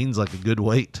 13's like a good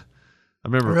weight. I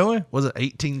remember. Really? Was it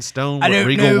 18 stone? I don't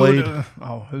Regal know. weighed?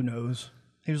 Who knows?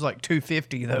 He was like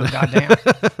 250 though. Goddamn.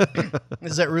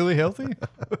 Is that really healthy?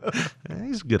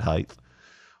 He's a good height.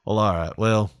 Well, all right.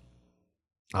 Well,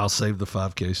 I'll save the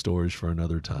 5K stories for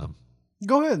another time.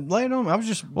 Go ahead, lay it on. I was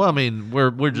just. Well, I mean, we're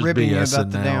just ribbing BSing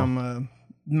about the now. damn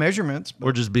measurements.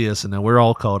 We're just BSing now. We're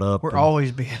all caught up. We're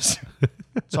always BSing.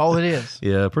 That's all it is.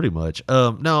 Yeah, pretty much.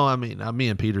 No, I mean, me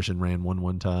and Peterson ran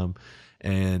one time,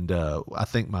 and I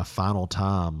think my final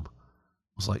time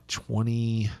was like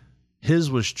 20. His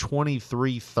was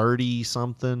 23:30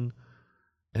 something,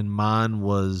 and mine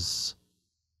was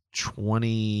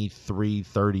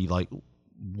 23:30 like.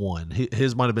 One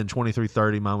his might have been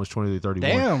 23:30, mine was 23:31.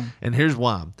 Damn. And here's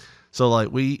why. So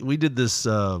like we did this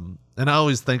and I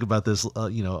always think about this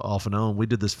off and on. We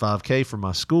did this 5K for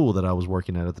my school that I was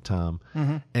working at the time.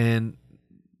 Mm-hmm. And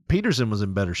Peterson was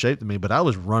in better shape than me, but I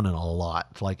was running a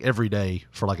lot, like every day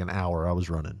for like an hour. I was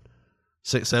running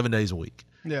 6-7 days a week.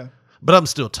 Yeah. But I'm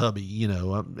still tubby,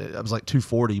 I was like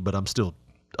 240, but I'm still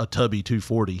a tubby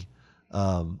 240.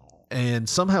 And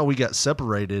somehow we got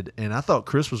separated, and I thought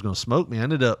Chris was going to smoke me. I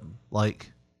ended up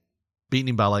like beating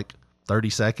him by like 30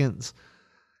 seconds.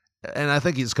 And I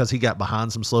think it's because he got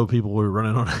behind some slow people. We were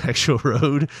running on an actual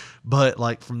road. But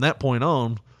like from that point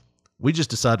on, we just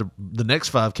decided the next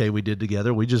 5K we did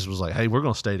together, we just was like, hey, we're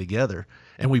going to stay together.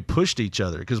 And we pushed each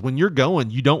other. Because when you're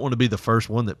going, you don't want to be the first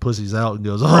one that pussies out and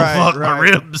goes, my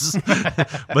ribs.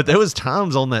 But there was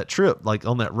times on that trip, like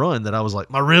on that run, that I was like,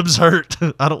 my ribs hurt.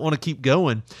 I don't want to keep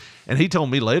going. And he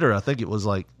told me later, I think it was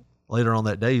like later on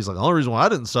that day, he's like, the only reason why I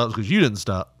didn't stop is because you didn't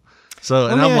stop. So,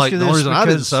 and I'm like, the only reason I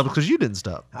didn't stop is because you didn't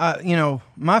stop.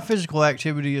 My physical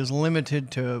activity is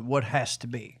limited to what has to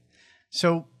be.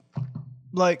 So,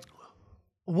 like,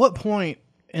 what point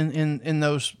in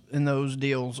those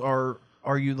deals are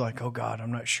you like, oh God,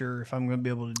 I'm not sure if I'm going to be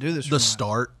able to do this? The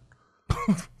start.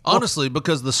 Honestly,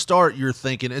 because the start, you're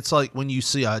thinking, it's like when you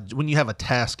have a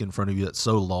task in front of you that's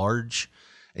so large.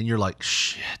 And you're like,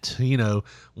 shit,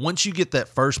 once you get that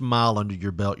first mile under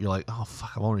your belt, you're like, oh,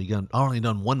 fuck, I've only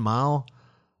done 1 mile.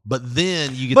 But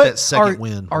then you get that second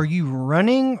win. Are you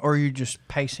running or are you just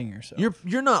pacing yourself?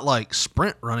 You're not like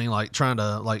sprint running, like trying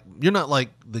to, like, you're not like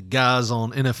the guys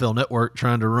on NFL Network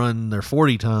trying to run their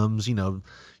 40 times, you've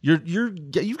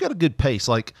got a good pace.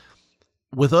 Like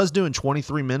with us doing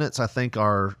 23 minutes, I think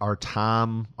our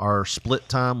split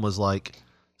time was like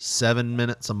 7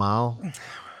 minutes a mile.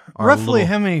 Roughly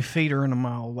how many feet are in a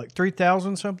mile? Like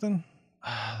 3,000 something?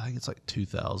 I think it's like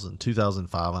 2,000,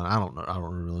 2,500. I don't know. I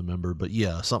don't really remember, but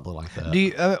yeah, something like that. Do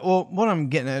you, what I'm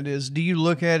getting at is, do you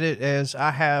look at it as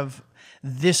I have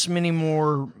this many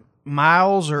more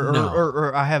miles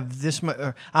or I have this much,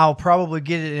 I'll probably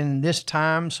get it in this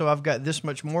time, so I've got this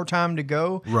much more time to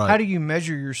go? Right. How do you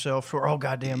measure yourself for, oh,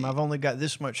 goddamn, I've only got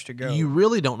this much to go? You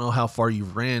really don't know how far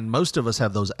you've ran. Most of us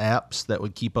have those apps that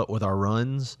would keep up with our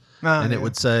runs. And it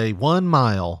would say 1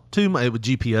 mile, 2 miles. It would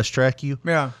GPS track you.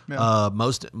 Yeah.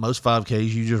 Most 5Ks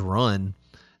you just run,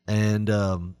 and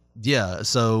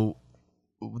So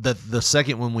the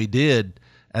second one we did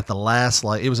at the last,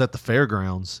 like, it was at the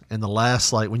fairgrounds, and the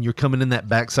last, like, when you're coming in that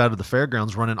backside of the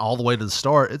fairgrounds, running all the way to the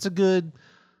start, it's a good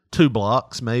 2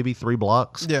 blocks, maybe 3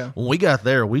 blocks. Yeah. When we got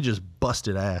there, we just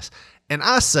busted ass, and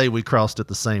I say we crossed at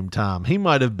the same time. He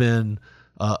might have been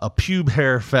a pube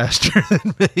hair faster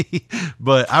than me,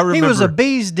 but I remember he was a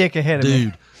bee's dick ahead of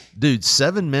me. Dude,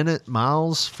 7-minute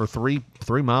miles for three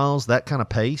miles, that kind of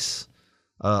pace,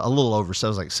 a little over. So it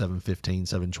was like 7:15,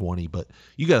 7:20. But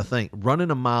you got to think,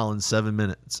 running a mile in 7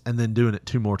 minutes and then doing it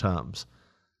 2 more times.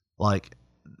 Like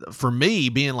for me,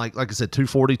 being like I said,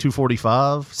 240,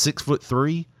 245,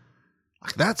 6'3",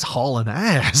 like that's hauling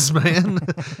ass, man.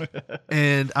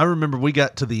 And I remember we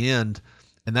got to the end.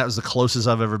 And that was the closest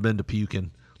I've ever been to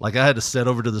puking. Like I had to sit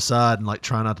over to the side and like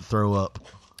try not to throw up.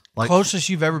 Like closest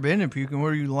you've ever been to puking? What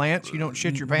are you, Lance? You don't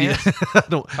shit your pants? Yeah,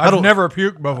 I don't never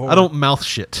puked before. I don't mouth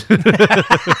shit.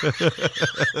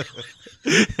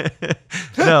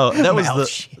 No,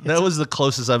 that was the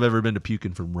closest I've ever been to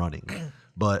puking from running.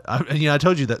 But I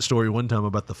told you that story one time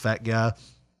about the fat guy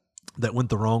that went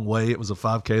the wrong way. It was a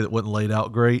 5K that wasn't laid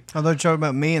out great. I thought you were talking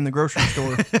about me in the grocery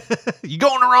store. You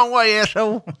going the wrong way,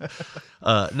 asshole.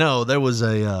 No, there was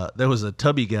a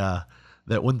tubby guy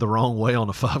that went the wrong way on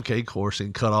a 5K course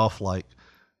and cut off like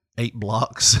 8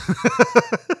 blocks.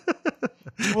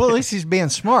 Well, at least he's being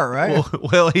smart, right?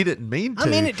 Well, he didn't mean to.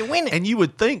 I'm in it to win it. And you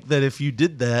would think that if you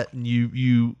did that and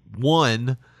you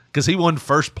won, because he won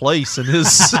first place in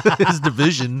his his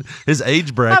division, his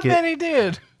age bracket. I bet he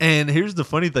did. And here's the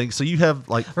funny thing: so you have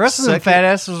like the rest of them fat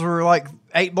asses were like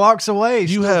 8 blocks away.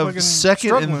 You have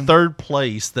second and third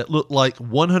place that look like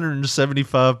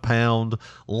 175-pound,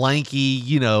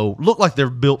 lanky. Look like they're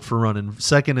built for running.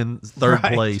 Second and third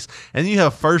place, and you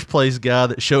have first place guy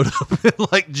that showed up in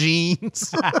like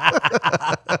jeans.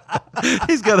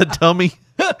 He's got a tummy.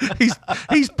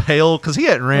 He's pale because he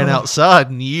hadn't ran outside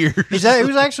in years. He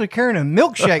was actually carrying a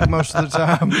milkshake most of the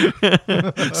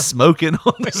time, smoking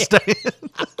on the stand.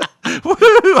 Woo!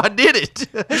 I did it.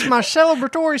 It's my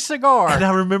celebratory cigar. And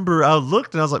I remember I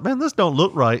looked and I was like, man, this don't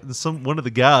look right. And one of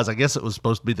the guys, I guess it was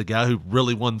supposed to be the guy who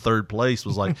really won third place,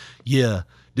 was like, yeah,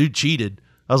 dude cheated.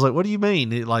 I was like, what do you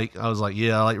mean? I was like,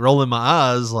 yeah, like rolling my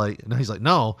eyes. And he's like,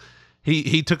 no.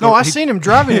 He took. No, I seen him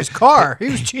driving his car. He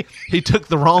was cheating. He took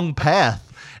the wrong path.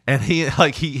 And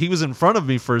he was in front of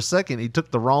me for a second. He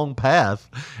took the wrong path,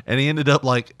 and he ended up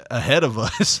like ahead of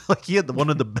us. Like he had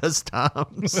one of the best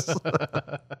times.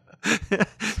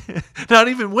 Not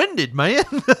even winded, man.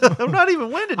 I'm not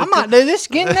even winded. I might do this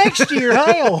again next year.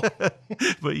 Hell.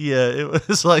 But yeah, it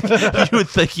was like you would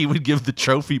think he would give the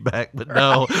trophy back, but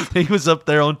no, he was up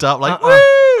there on top, like woo!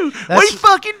 We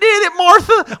fucking did it,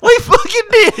 Martha. We fucking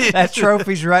did it. That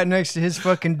trophy's right next to his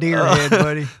fucking deer head,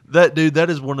 buddy. That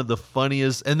is one of the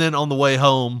funniest. And then on the way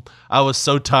home, I was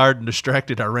so tired and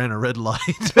distracted, I ran a red light.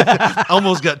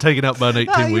 Almost got taken out by an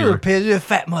 18-wheeler. You were pissed, you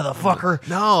fat motherfucker.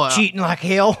 No. Cheating like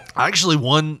hell. I actually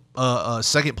won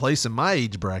second place in my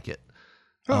age bracket.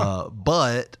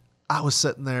 But I was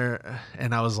sitting there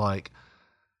and I was like,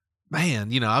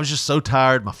 man, I was just so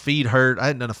tired. My feet hurt. I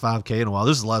hadn't done a 5K in a while.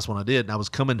 This is the last one I did. And I was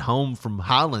coming home from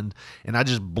Highland and I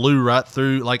just blew right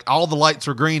through. Like all the lights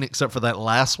were green except for that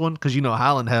last one. Cause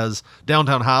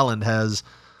downtown Highland has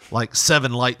like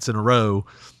 7 lights in a row.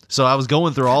 So I was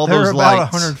going through all those lights. They're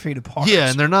about 100 feet apart. Yeah,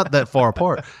 and they're not that far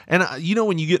apart. And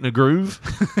when you get in a groove,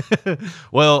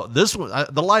 well, this one,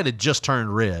 the light had just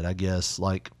turned red, I guess,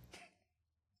 like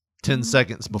 10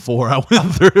 seconds before I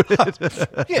went through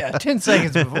it. Yeah, 10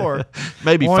 seconds before.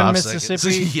 Maybe 1 5 seconds.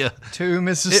 Mississippi, Yeah. 2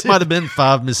 Mississippi. It might have been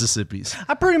 5 Mississippis.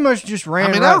 I pretty much just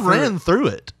ran I ran through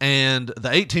it, and the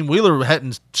 18-wheeler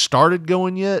hadn't started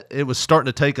going yet. It was starting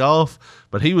to take off,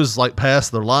 but he was like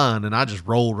past the line, and I just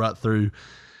rolled right through.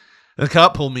 The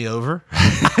cop pulled me over.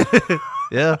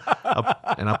 Yeah.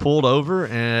 And I pulled over,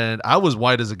 and I was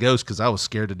white as a ghost because I was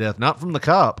scared to death. Not from the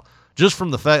cop, just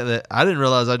from the fact that I didn't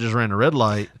realize I just ran a red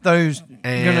light. Thought he was going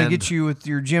to get you with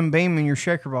your Jim Beam and your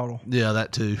shaker bottle. Yeah,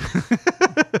 that too.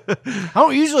 I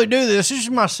don't usually do this. This is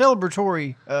my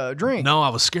celebratory drink. No, I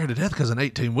was scared to death because an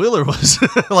 18-wheeler was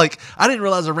like, I didn't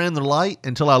realize I ran the light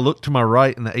until I looked to my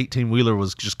right and the 18-wheeler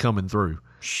was just coming through.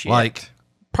 Shit. Like,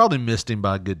 probably missed him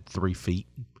by a good 3 feet.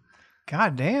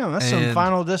 God damn, that's some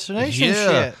Final Destination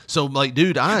shit. So, like,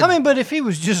 dude, but if he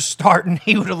was just starting,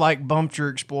 he would have like bumped your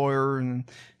Explorer, and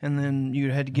then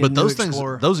you'd had to get a new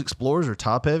Explorer. Those Explorers are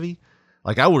top heavy.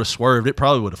 Like, I would have swerved. It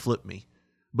probably would have flipped me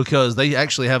because they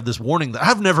actually have this warning that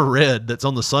I've never read that's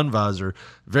on the sun visor.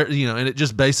 And it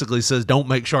just basically says, "Don't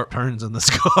make sharp turns in this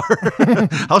car."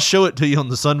 I'll show it to you on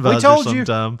the sun visor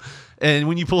sometime. And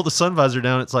when you pull the sun visor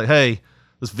down, it's like, hey,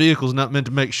 this vehicle's not meant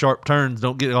to make sharp turns.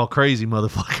 Don't get all crazy,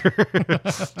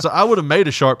 motherfucker. So I would have made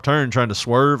a sharp turn trying to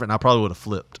swerve, and I probably would have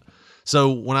flipped.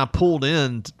 So when I pulled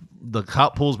in, the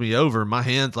cop pulls me over. My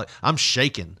hands, like, I'm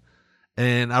shaking.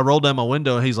 And I rolled down my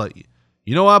window, and he's like,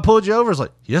 "You know why I pulled you over?" I was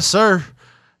like, "Yes, sir."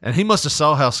 And he must have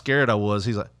saw how scared I was.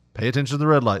 He's like, "Pay attention to the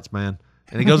red lights, man."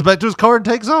 And he goes back to his car and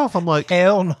takes off. I'm like,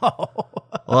 hell no.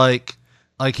 I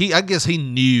guess he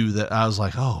knew that I was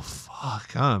like, oh,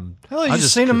 fuck. I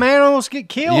just seen a man almost get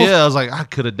killed. Yeah, I was like, I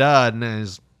could have died.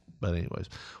 But anyways.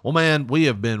 Well, man, we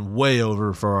have been way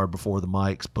over for our Before the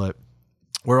Mics, but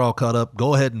we're all caught up.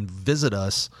 Go ahead and visit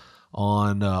us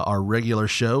on our regular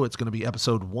show. It's going to be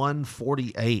episode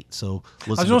 148. So listen.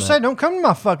 I was going to say, don't come to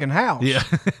my fucking house. Yeah.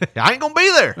 I ain't going to be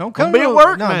there. Don't come be at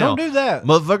work no, now. Don't do that.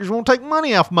 Motherfuckers won't take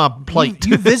money off my plate.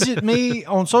 You visit me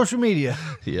on social media.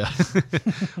 Yeah.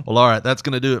 Well, all right. That's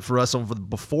going to do it for us on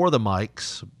Before the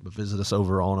Mics. Visit us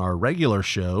over on our regular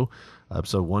show,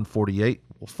 episode 148.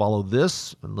 We'll follow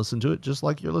this and listen to it just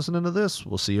like you're listening to this.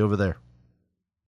 We'll see you over there.